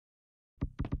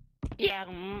Yeah,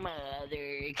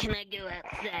 mother, can I go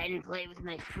outside and play with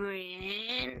my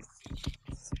friends?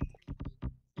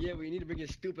 Yeah, we need to bring your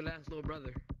stupid ass little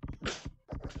brother.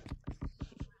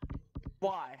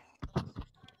 Why? I'm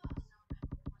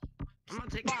gonna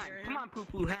take Fine. Come on, poo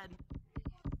poo head.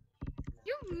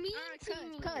 You're mean to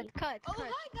me. Cut. Oh,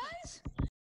 hi, guys.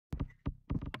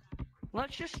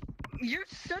 Let's just. You're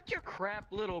such a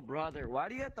crap little brother. Why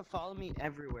do you have to follow me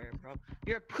everywhere, bro?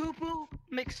 You're a poo poo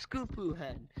McScoopoo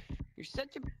head. You're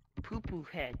such a poo poo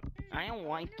head. I don't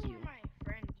like you. My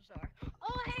friends are.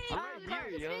 Oh, hey. I'm right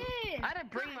here, yo. I had to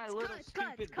bring my little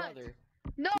stupid brother.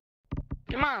 No.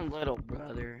 Come on, little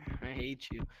brother. I hate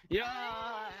you. Yeah.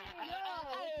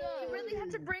 You really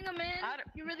had to bring him in?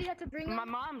 You really had to bring him? My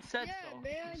mom said Yeah, so.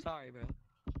 man. I'm sorry, bro.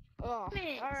 Oh,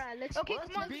 Man. alright, let's Okay,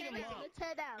 let's come on, head beat 'em out. up. Let's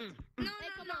head out. No,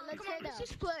 Come on, let's come on, head let's out.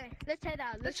 just play. Let's head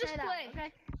out. Let's just head play. out.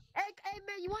 Okay. Hey,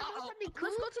 man, you want to know something cool?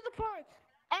 Let's go to the park.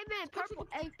 Hey, man, purple.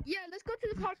 Hey, yeah, let's go to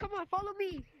the park. Come on, follow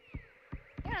me.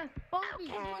 Yeah. Follow me.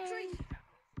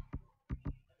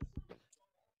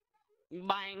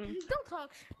 Bang. Don't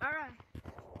talk. Alright.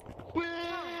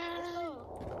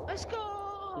 Let's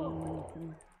go.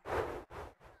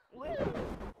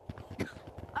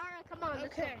 Alright, come on.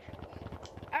 Let's Okay. go.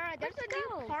 Alright, there's Let's a new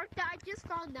go. park that I just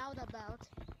found out about.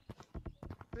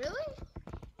 Really?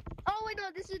 Oh, wait, no,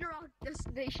 this is the wrong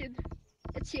destination.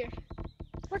 It's here.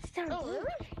 What's down Oh, here?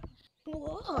 really?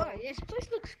 Whoa. Oh, this place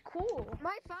looks cool.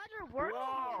 My father worked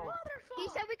Whoa. here. He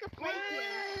said we could play here.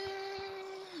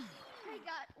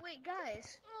 Hey,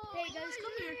 guys. Hey, guys,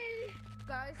 come here.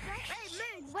 Guys. Hey,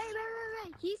 man, wait.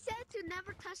 He said to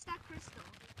never touch that crystal.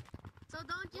 So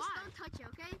don't touch it,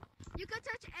 okay? You can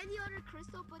touch any other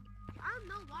crystal, but I don't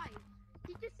know why.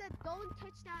 He just said don't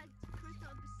touch that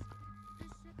crystal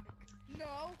specific.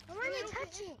 No. I wanna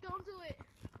touch it. Don't do it.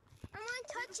 I want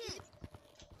to touch it.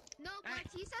 No, but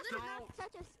he said to not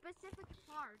touch a specific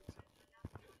part.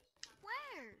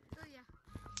 Where? So yeah.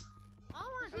 I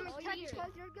want to touch it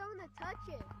because you're going to touch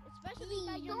it, especially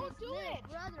that you're Don't do his it.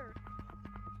 brother.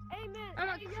 Hey, man. I'm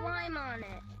hey, gonna yo, climb on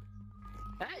it.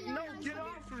 Hey, no, get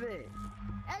off of it.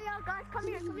 Hey, yo, guys, come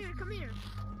here.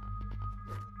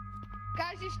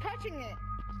 Guys, he's touching it.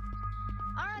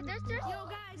 All right, there's just Yo,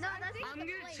 guys, no, I that's think not I'm the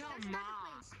gonna place. tell That's not the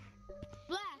Mom. place.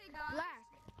 Black. Hey, guys.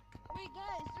 Wait,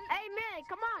 guys. Hey, man,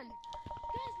 come on.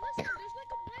 Guys, listen. There's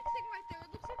like a black thing right there.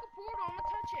 It looks like a portal. I'm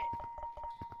gonna touch it.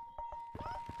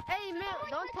 Hey, man,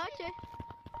 don't touch it.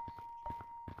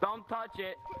 Don't touch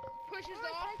it. Pushes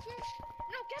off.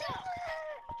 No, get off.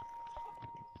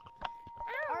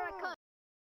 All right, cut.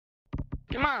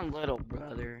 Come on, little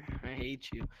brother. I hate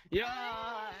you.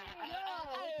 Yeah.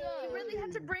 You really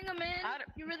had to bring him in?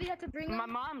 You really had to bring him? My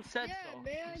mom said Yeah, so.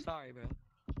 man. I'm sorry, bro.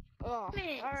 Oh,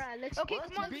 Man. all right, let's Okay, let's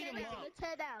come on, let's beat head 'em out. up. Let's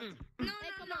head out. No,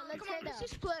 come on, let's head Let's out.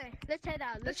 just play. Let's head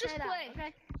out. Let's just head play. Out,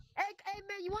 okay. Hey,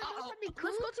 man, you want to know something cool?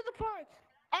 Let's go to the park.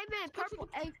 Hey, man, purple.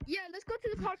 Hey, yeah, let's go to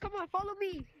the park. Come on, follow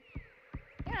me.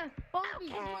 Yeah. Follow me.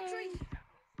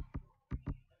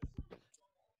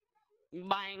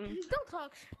 Bang. Don't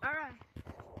talk. All right.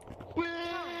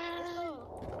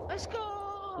 Let's go.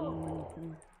 All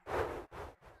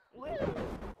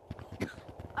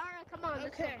right, come on.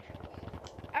 Let's Okay. go.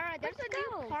 All right, there's a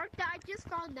new park that I just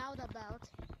found out about.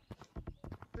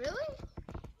 Really?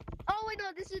 Oh, wait,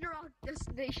 no, this is the wrong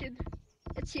destination.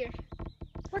 It's here.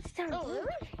 What's down Oh, here?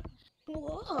 really?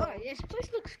 Whoa. Oh, this place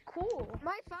looks cool.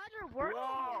 My father worked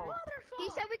Whoa. here. He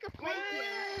said we could play here.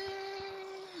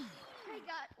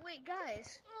 Hey,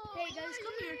 guys. Hey, guys,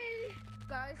 come here.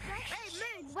 Guys. Hey,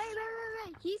 man, wait.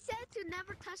 He said to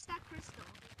never touch that crystal.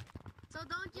 So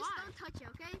don't touch it,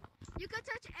 okay? You can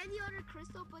touch any other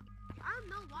crystal, but I don't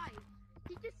know why.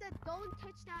 He just said don't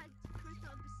touch that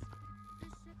crystal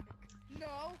specific.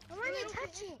 No. I wanna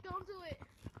touch it. Don't do it.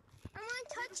 I want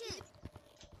to touch it.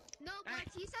 No, but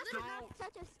he said to not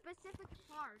touch a specific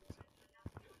part.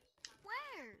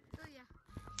 Where? So yeah.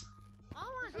 I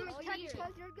want to touch it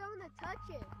because you're going to touch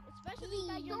it, especially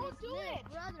that you're Don't do his it.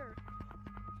 brother.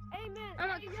 Hey, man. I'm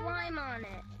hey, gonna yo, climb on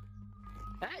it.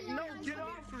 Hey, no, get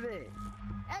off of it.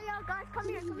 Hey, yo, guys, come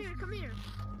here.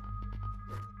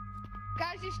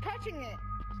 Guys, he's touching it.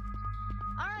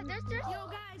 All right, there's just Yo,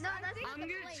 guys, no, I that's think not I'm the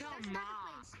gonna place. tell That's not the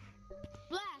Mom. place.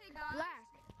 Black. Hey, guys. Black.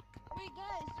 Wait,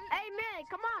 guys. Hey, man,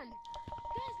 come on.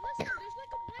 Guys, listen. There's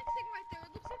like a black thing right there.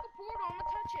 It looks like a portal. I'm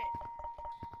gonna touch it.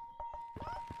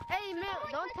 Hey, man,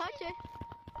 don't touch it.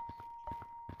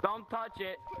 Don't touch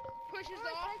it. Pushes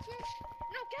off.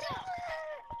 No, get off.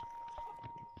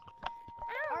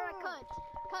 All right, cut.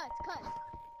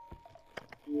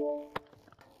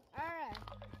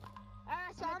 All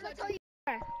right, so I'm gonna tell you.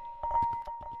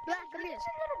 Black, come here.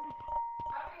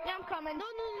 Yeah, I'm coming. No,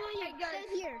 Hey, guys.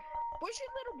 stay here. Where's your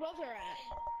little brother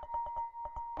at?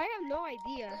 I have no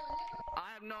idea.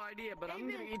 I have no idea, but I'm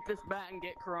Hey, gonna man. eat this bat and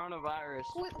get coronavirus.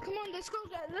 Wait, come on, let's go.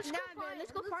 Let's Nah, go man, find.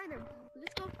 let's go find him.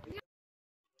 Let's go.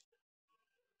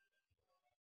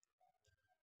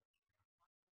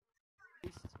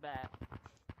 This bat.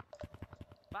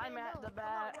 Bye, Hey, Matt no, the come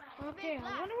bat. on, Okay,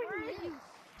 Black, I wonder where where are he you? is.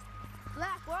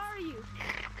 Black, where are you?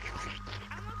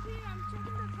 I'm up here. I'm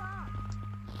checking the top.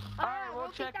 Alright, we'll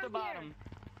Loki check the down here. bottom.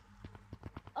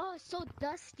 Oh, it's so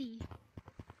dusty.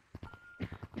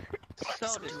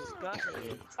 So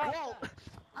disgusting. Whoa.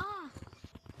 Ah,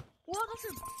 Whoa, that's a.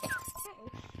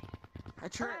 I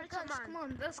tripped. Alright, guys, come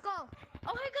on, let's go.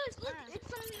 Oh, hey guys, look,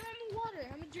 it's on the water.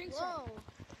 I'm gonna drink some. whoa.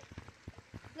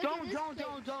 Look at this thing.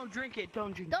 Don't drink it.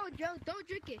 Don't drink it. Don't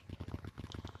drink it.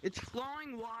 It's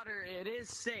flowing water. It is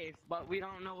safe, but we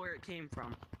don't know where it came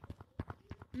from.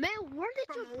 Man, where did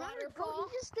From your a brother go? waterfall?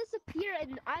 He just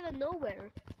disappeared out of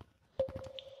nowhere.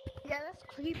 Yeah, that's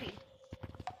creepy.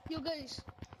 Yo, guys,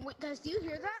 wait, guys, do you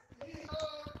hear that?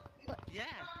 Yeah.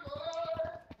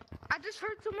 I just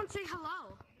heard someone say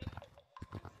hello.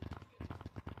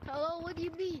 Hello, what do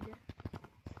you mean?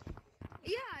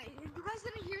 Yeah, you guys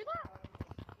didn't hear that?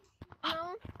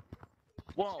 No.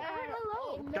 Whoa.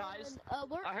 Hello, oh, man. guys,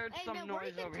 I heard hey, some man, where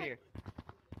noise you over gonna here.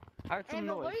 I heard Hey, some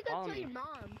man, where noise. you gonna Follow tell me. your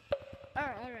mom?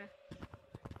 Alright.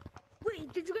 Wait,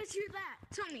 did you guys hear that?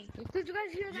 Tell me, did you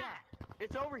guys hear that? Yeah,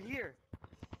 it's over here.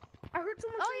 I heard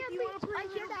someone Oh, say, yeah, do you want to play I a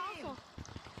hear little that game? also.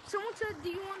 Someone said, do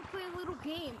you want to play a little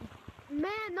game?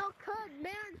 Man, no cut,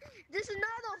 man. This is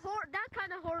not a horror, that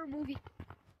kind of horror movie.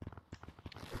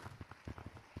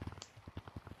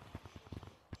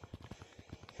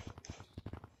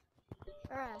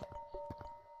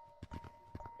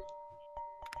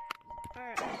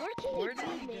 Alright. Where can Where you did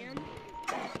be, he go? man?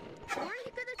 Where are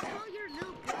you gonna tell your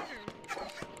little brother?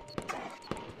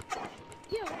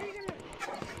 Yeah, what are you gonna...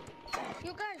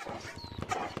 Yo, guys,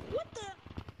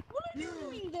 what are you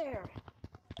doing there?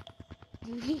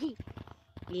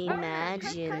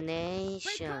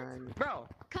 Imagination. Bro,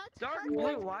 Cut, Dark cut,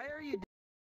 Blue, cut. why are you...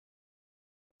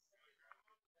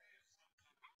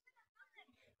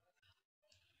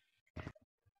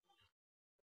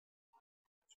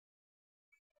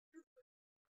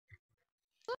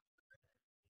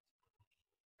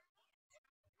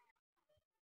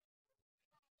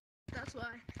 That's why.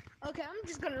 Okay, I'm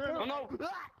just gonna run. Oh, no.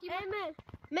 Hey,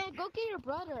 man, go get your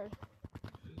brother.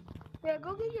 Yeah,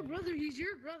 go get your brother. He's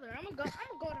your brother. I'm gonna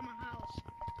go to my house.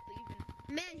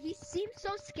 Leaving. Man, he seems so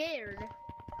scared.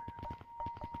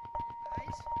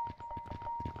 Guys.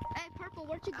 Hey, Purple,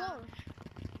 where'd you go?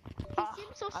 Ah, He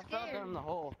seems so I fell scared. down the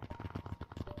hole.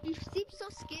 He seems so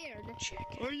scared.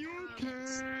 Are you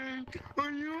okay?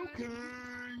 Are you okay?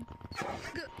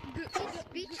 He's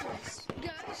speechless.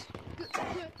 Guys.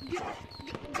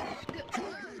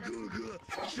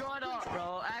 Shut up,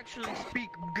 bro. Actually speak.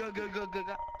 Guys.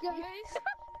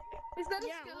 Is that a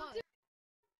Yeah, skeleton?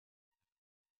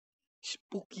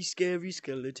 Spooky, scary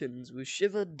skeletons will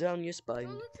shiver down your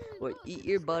spine or eat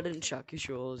your butt and chuck your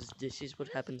shores. This is what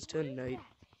happens tonight.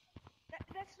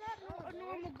 That's not a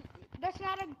normal.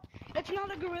 That's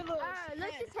not a gorilla. Alright,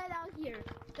 let's just head out here.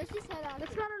 Let's just head out.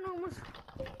 That's here. not a normal.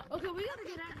 Okay, we gotta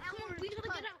get out. We gotta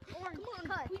get out.